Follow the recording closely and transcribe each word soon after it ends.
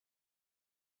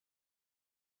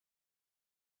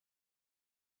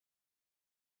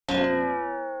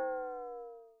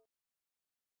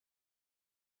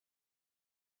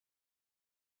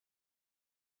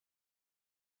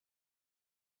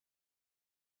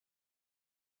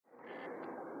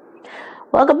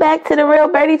Welcome back to the Real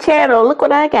Birdie channel. Look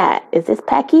what I got. Is this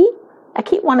Paqui? I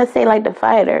keep wanting to say like the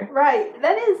fighter. Right.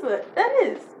 That is what that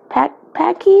is.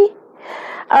 Paqui?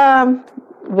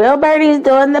 Real Birdie's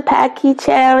doing the Paqui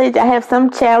challenge. I have some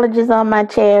challenges on my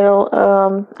channel.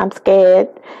 I'm scared.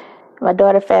 My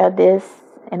daughter found this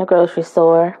in a grocery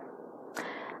store.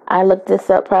 I looked this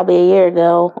up probably a year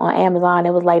ago on Amazon.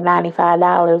 It was like $95.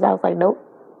 I was like, nope,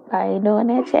 I ain't doing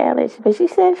that challenge. But she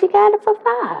said she got it for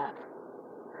 $5.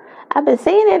 I've been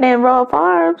seeing it in Raw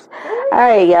Farms. All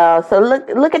right, y'all. So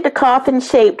look at the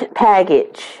coffin-shaped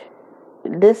package.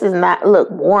 This is not, look,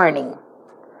 warning.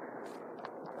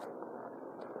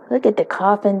 Look at the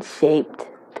coffin-shaped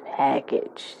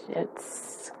package.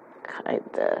 It's kind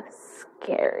of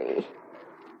scary.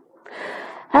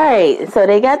 All right, so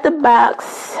they got the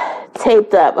box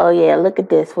taped up. Oh, yeah, look at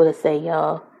this. What it say,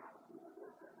 y'all?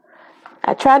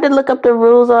 I tried to look up the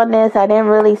rules on this. I didn't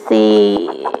really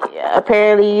see.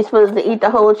 Apparently, you're supposed to eat the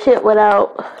whole chip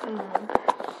without.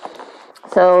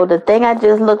 So the thing I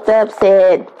just looked up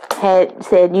said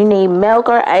you need milk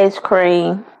or ice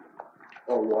cream.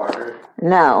 Or water.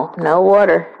 No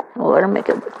water. Water make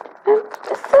it.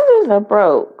 The scissors are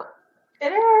broke.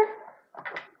 It are.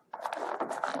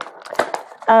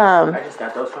 I just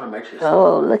got those from the Mexican store.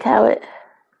 Oh, look how it.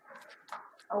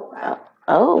 Oh wow.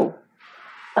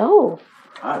 Oh.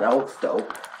 Ah, that was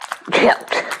dope. Yep.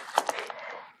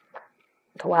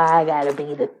 Why I gotta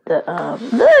be the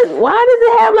look, why does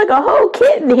it have like a whole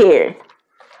kitten here?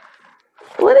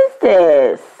 What is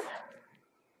this?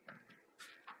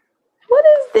 What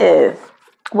is this?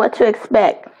 What to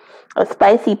expect? A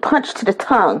spicy punch to the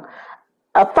tongue,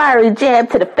 a fiery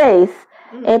jab to the face,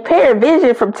 impaired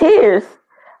vision from tears,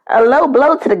 a low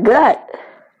blow to the gut.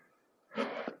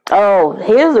 Oh,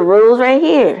 here's the rules right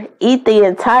here. Eat the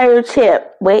entire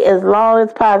chip. Wait as long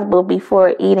as possible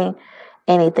before eating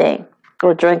anything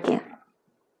or drinking.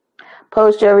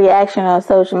 Post your reaction on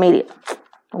social media.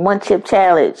 One chip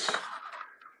challenge.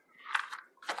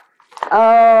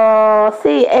 Oh,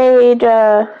 see,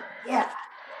 Ada. Yeah.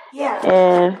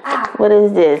 And what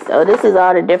is this? Oh, this is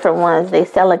all the different ones they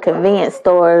sell in convenience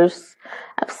stores.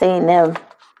 I've seen them.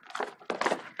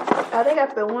 Oh, they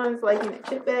got the ones like in a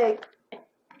chip bag.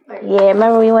 Like, Yeah,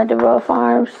 remember we went to Raw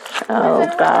Farms? Oh,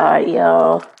 God,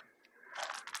 y'all.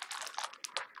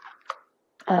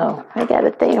 Oh, I got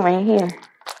a thing right here.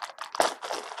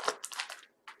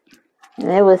 And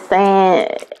it was saying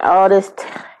all this.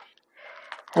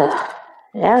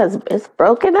 Yeah, it's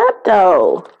broken up,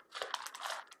 though.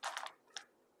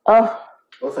 Oh.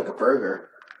 Looks like a burger.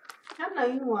 I know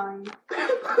you lying.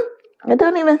 It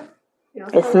don't even. You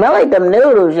It smells like them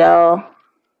noodles, y'all.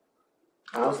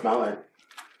 I don't smell it.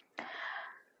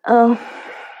 Oh.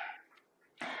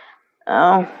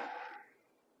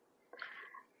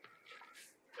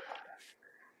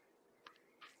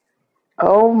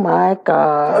 Oh my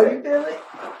God. Oh, you feel it?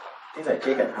 Tastes like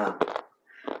chicken, huh?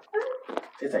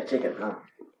 Tastes like chicken, huh?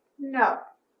 No.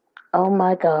 Oh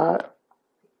my God.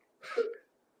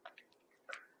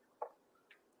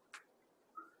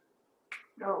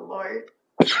 Oh Lord.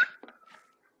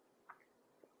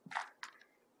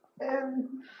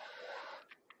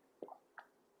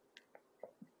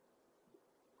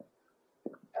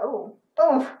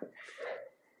 Oh.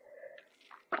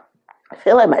 I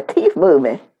feel like my teeth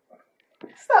moving.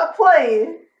 Stop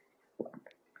playing.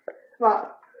 Mom.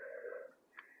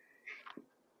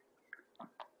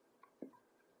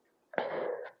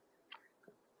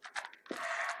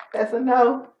 That's a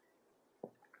no.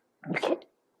 Okay.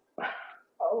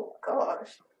 Oh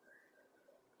gosh.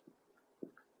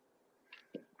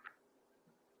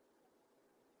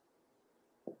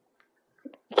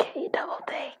 Can't eat the whole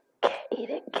thing. Can't eat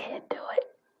it. Can't do it.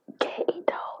 Can't eat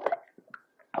the whole thing.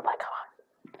 Oh my God.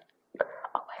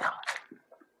 Oh my God.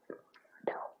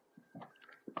 No.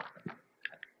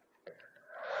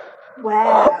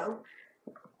 Wow.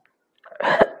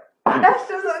 That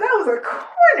was a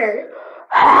corner.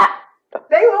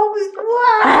 They won't be.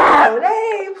 Wow. They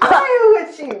ain't playing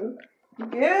with you. You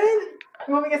good?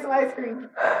 You want me to get some ice cream?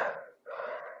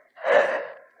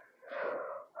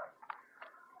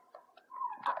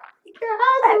 Your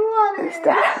eyes are watering. It's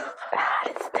the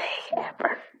hottest thing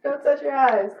ever. Don't touch your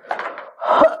eyes.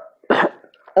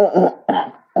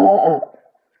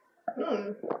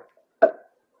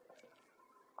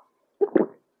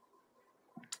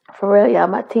 For real, y'all,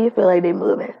 my teeth feel like they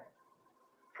moving.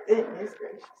 Goodness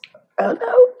gracious. Oh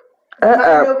no.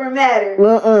 Mind over matter.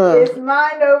 It's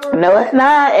mind over matter. No, it's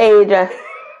not, Aja.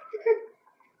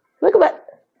 Look at that.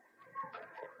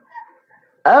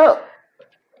 Oh.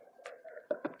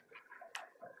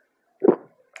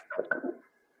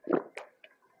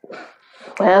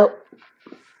 Well,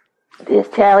 This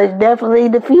challenge definitely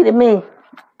defeated me.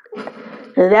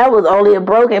 And that was only a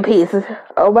broken piece.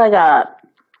 Oh my God.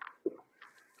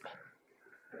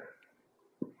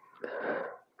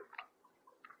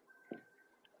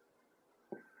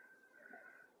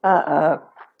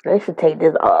 They should take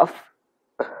this off.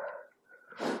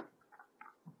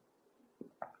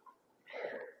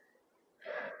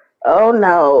 Oh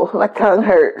no, my tongue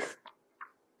hurts.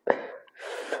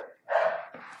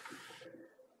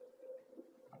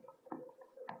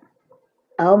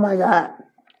 Oh my God.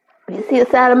 You see the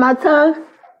side of my tongue?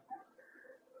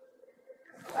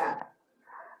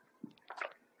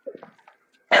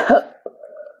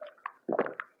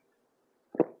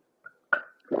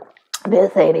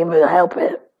 This ain't even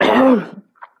helping.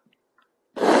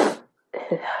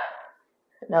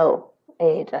 No,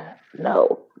 Aja.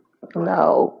 No.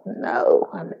 No.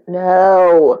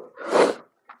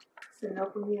 So no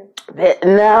from you.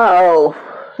 No.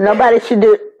 Nobody should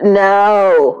do.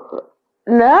 No.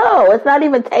 It's not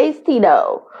even tasty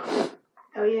though.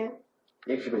 Oh yeah.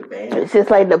 You should be banned. It's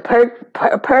just like the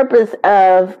purpose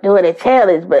of doing a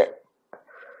challenge, but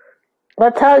my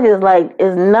tongue is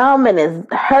numb and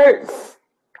it hurts.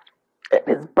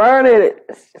 It's burning.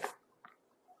 It's just,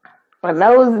 my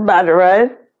nose is about to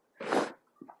run.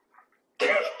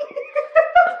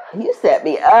 You set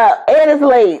me up. And it's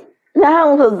late. Now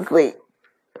how am I supposed to sleep?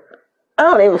 I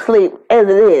don't even sleep as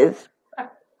it is.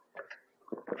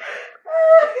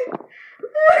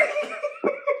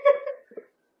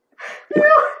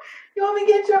 You want me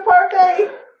to get you a parfait?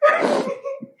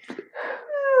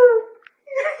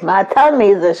 My tongue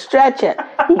needs a stretcher.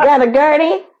 You got a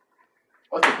gurney?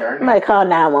 What's a gurney? I might call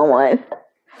 911.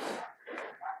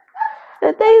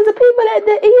 The things the people that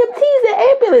the EMTs and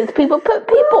ambulance people put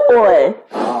people on.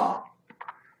 Oh.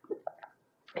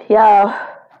 Y'all,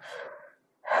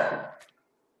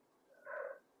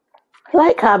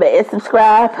 like, comment, and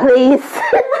subscribe, please.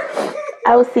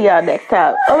 I will see y'all next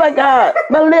time. Oh my God,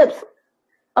 my lips.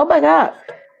 Oh my God.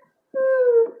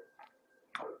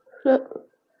 Look,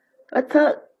 my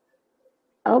tongue.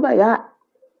 Oh my God.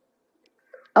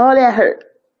 Oh, that hurt.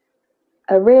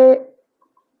 I read.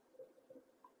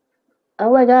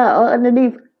 Oh my God, all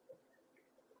underneath.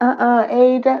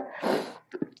 Ada.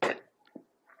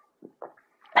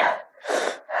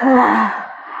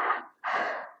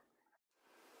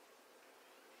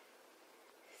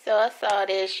 So I saw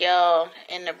this, y'all,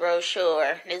 in the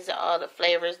brochure. These are all the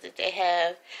flavors that they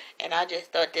have. And I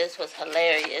just thought this was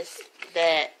hilarious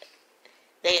that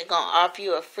they're going to offer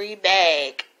you a free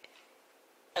bag,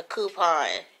 a coupon,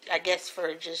 I guess,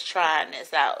 for just trying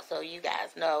this out. So you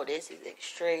guys know this is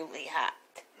extremely hot.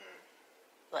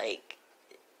 Like,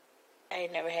 I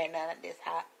ain't never had none of this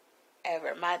hot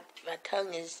ever. My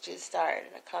tongue is just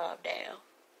starting to calm down.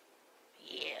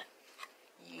 Yeah.